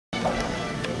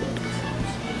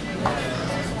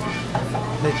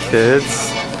Hey kids.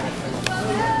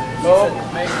 Oh.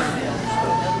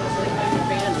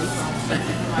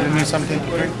 You need something to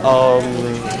drink?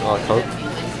 Coke.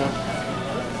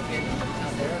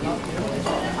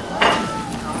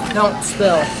 Don't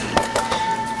spill.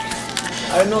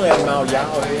 I didn't know they had Mao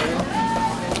Yao here.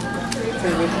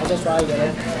 I just tried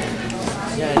it.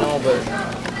 Yeah, I know, but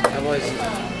I've always...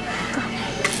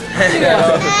 Pick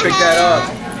that up.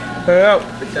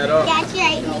 Pick that up. That's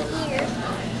right in here.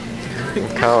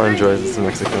 Kyle enjoys this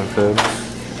Mexican food.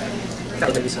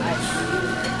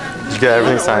 Did you get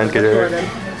everything signed, Gator?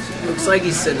 Looks like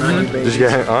he's sitting on your baby. Did you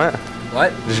get what?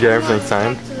 What? Did you get everything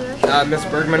signed? Miss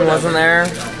Bergman wasn't there,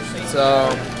 so...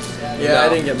 Yeah, no. I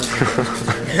didn't get Miss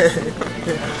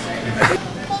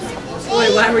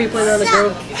Wait, why were you playing on the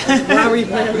girl? Why were you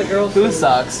playing on the girls? Who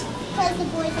sucks? Because the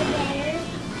boys are better,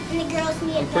 and the girls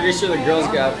need it. I'm pretty sure the girls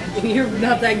got... You're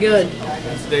not that good.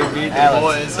 They beat the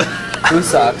boys. Who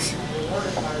sucks?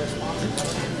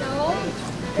 No.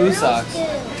 Who sucks?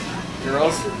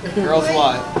 Girls? Girls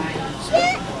what?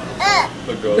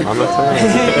 I'm not telling you.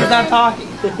 He's not talking.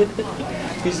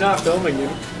 He's not filming you.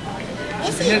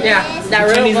 Yeah, that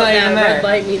red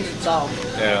light means it's off.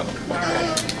 Yeah.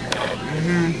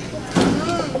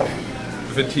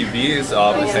 If the TV is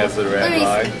off, it has the red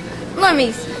light. Let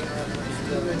me see.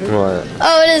 What?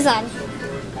 Oh, it is on.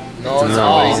 No, it's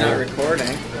off. He's not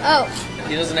recording. Oh.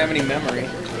 He doesn't have any memory.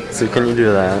 So can you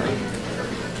do that?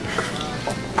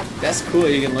 That's cool.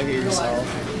 You can look at yourself.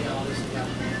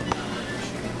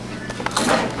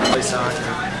 Play soccer.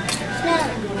 No,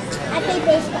 I play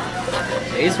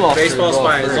baseball. Baseball's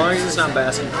fine as long as it's not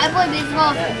basketball. I play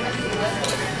baseball.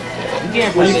 You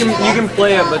can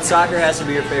play it, but soccer has to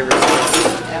be your favorite sport.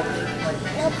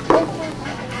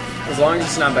 As long as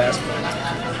it's not basketball.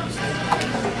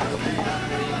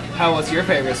 What's your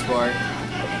favorite sport?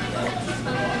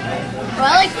 Well,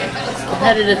 I like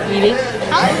Competitive eating.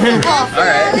 I like football.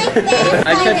 Alright. I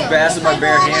catch bass with my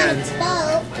bare hands.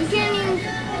 You can't even.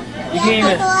 You can't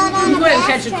even. You couldn't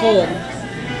catch a cold.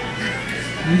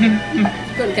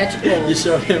 Couldn't catch a cold. You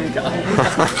showed him, God. I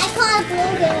call it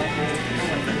bluegill.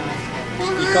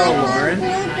 You call it Lauren?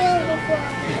 Bluegill before.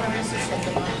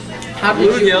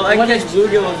 Bluegill? I catch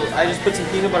bluegill. I just put some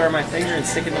peanut butter on my finger and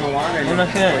stick it in the water. I'm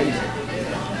not good.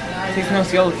 It takes no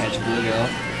skill to catch a bluegill.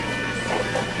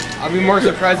 I'll be more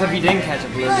surprised if you didn't catch a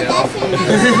bluegill. I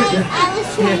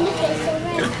was trying to fish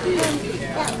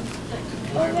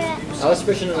over I was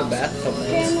fishing in a bathtub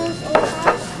once.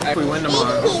 If we win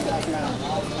tomorrow,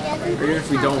 or even if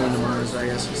we don't win tomorrow, so I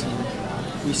guess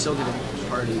we still get a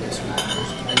party this week.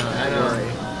 I know.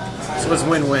 So it's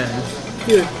win-win.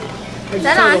 Dude, is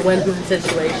that on? A win-win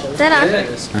situation. Is that on? It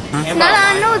is. It's not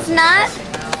on. No, it's not.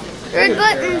 The red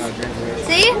buttons.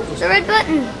 See? The red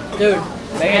button. Dude,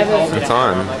 they have it. It's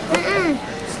on.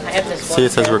 See,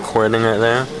 it says recording right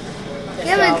there.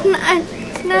 Yeah, but it's not on.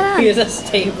 Here's a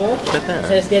stable. Right there. It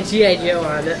says get G.I. Joe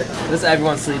on it. This is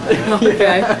everyone sleeping.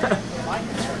 Okay.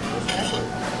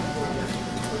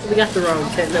 We got the wrong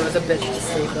tent. There was a bitch to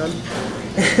sleep on.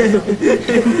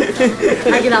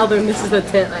 I get out there and this is the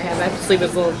tent I have. I have to sleep in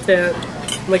this little tent.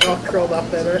 I'm like all curled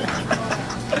up in it. I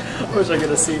wish I could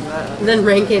have seen that. And then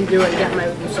Rain came through and got my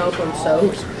cell phone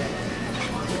soaked.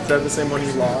 Is that the same one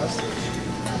you lost?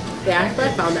 Yeah, I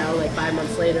found out like 5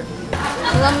 months later.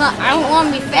 I don't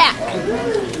want to be fat.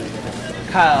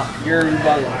 Kyle, you're a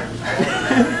rebuttal.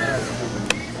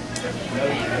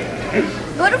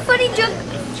 Go to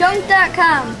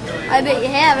funnyjunk.com. I bet you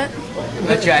haven't.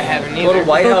 Bet you I haven't either. Go to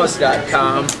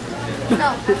whitehouse.com.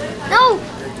 No.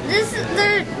 This is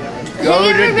their. Go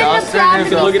to Dustin. You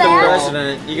can look at the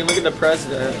president. You can look at the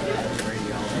president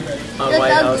on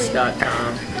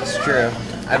whitehouse.com. It's true.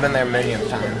 I've been there many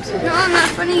times. No, I'm not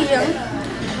funny junk.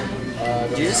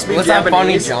 What's that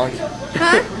funny junk?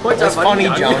 Huh? What's funny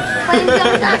junk?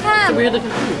 Funnyjunk.com. Weird looking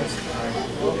fingers.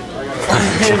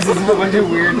 This is a bunch of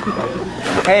weird.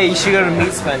 Hey, you should go to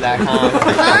meatspend.com.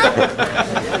 Huh?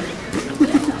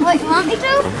 What, you want me to?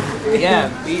 Yeah,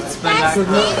 meatspend.com.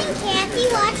 Kathy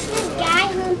watched this guy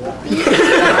who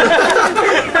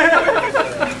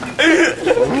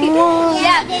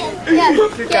Yeah.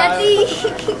 Kathy,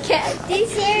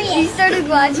 she started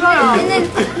watching it, and then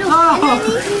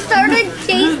he started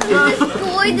chasing this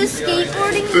boy, the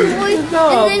skateboarding boy,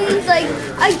 and then he's like,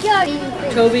 I got you.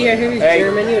 Toby, I hear he's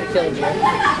German, you would kill him.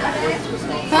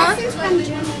 Huh?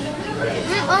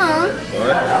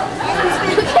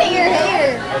 Look at your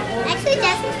hair. Actually,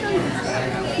 Justin's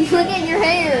from Look at your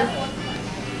hair.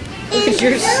 Because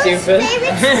you're stupid.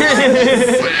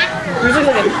 You look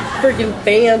like a freaking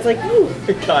fan. It's like, ooh.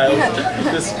 Kyle's.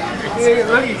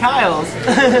 Look at Kyle's.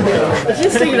 It's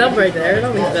just sticking up right there. It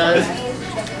always does.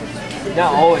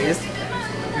 Not always.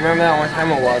 Remember that one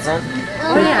time it wasn't?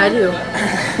 Oh yeah, I do.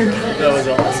 That was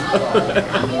awesome.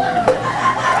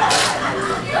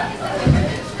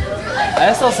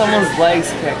 I saw someone's legs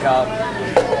kick up.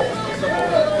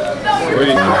 What do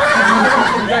you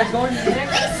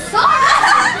They suck!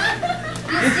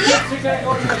 You see it?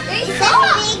 They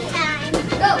suck! Big time.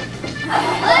 Go!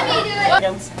 Let me do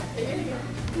it!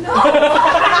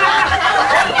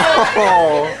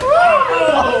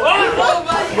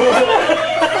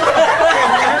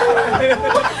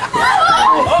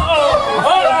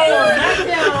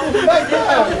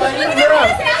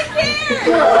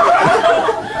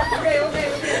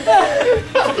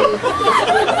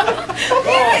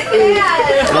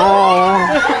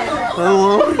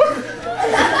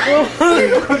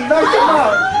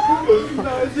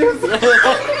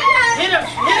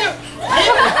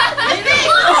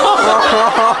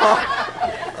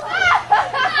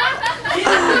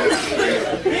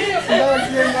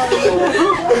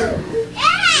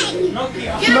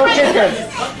 No kickers.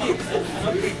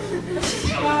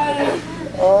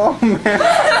 Oh man.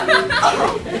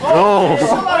 Oh,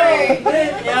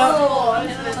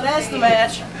 That's the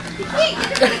match.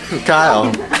 Kyle,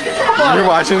 you're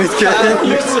watching these kids?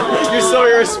 You're so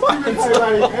irresponsible.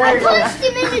 I punched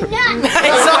him in the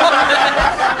nuts.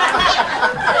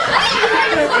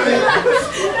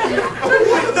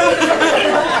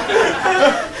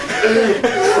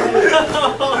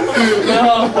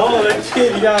 Oh, that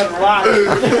kid got rocked.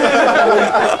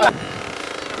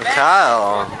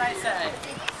 Kyle, What can I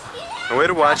say? way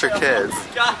to watch your kids.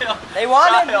 They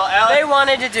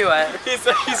wanted to do it.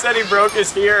 He said he broke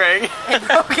his hearing. He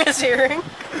broke his hearing.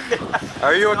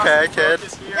 Are you okay, kid?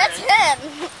 That's him!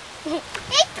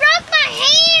 It broke my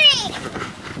hearing.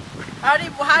 How do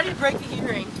you break the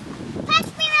hearing?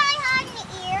 Touched me really hard in the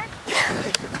ear.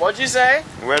 What'd you say?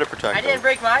 Way to protect I them. didn't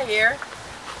break my ear.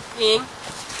 Ing.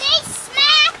 They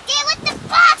smacked it with the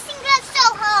boxing glove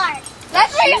so hard.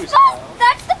 That's what you're supposed.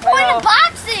 That's the point of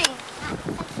boxing!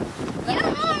 You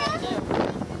don't know.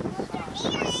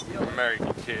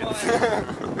 American kids. You're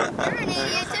an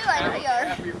idiot too, I know you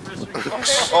are.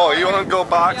 Oh, you want to go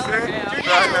boxing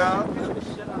right now?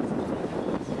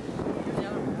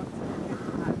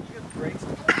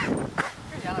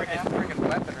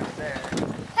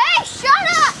 Hey, shut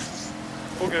up!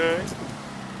 Okay.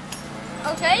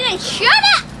 Okay, then shut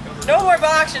up! No more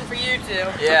boxing for you two.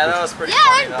 Yeah, that was pretty Yeah,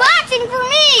 funny. there's boxing for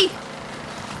me!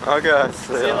 Okay,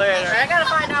 See you later. I gotta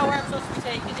find out where I'm supposed to be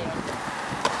taking you.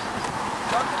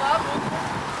 Buckle up.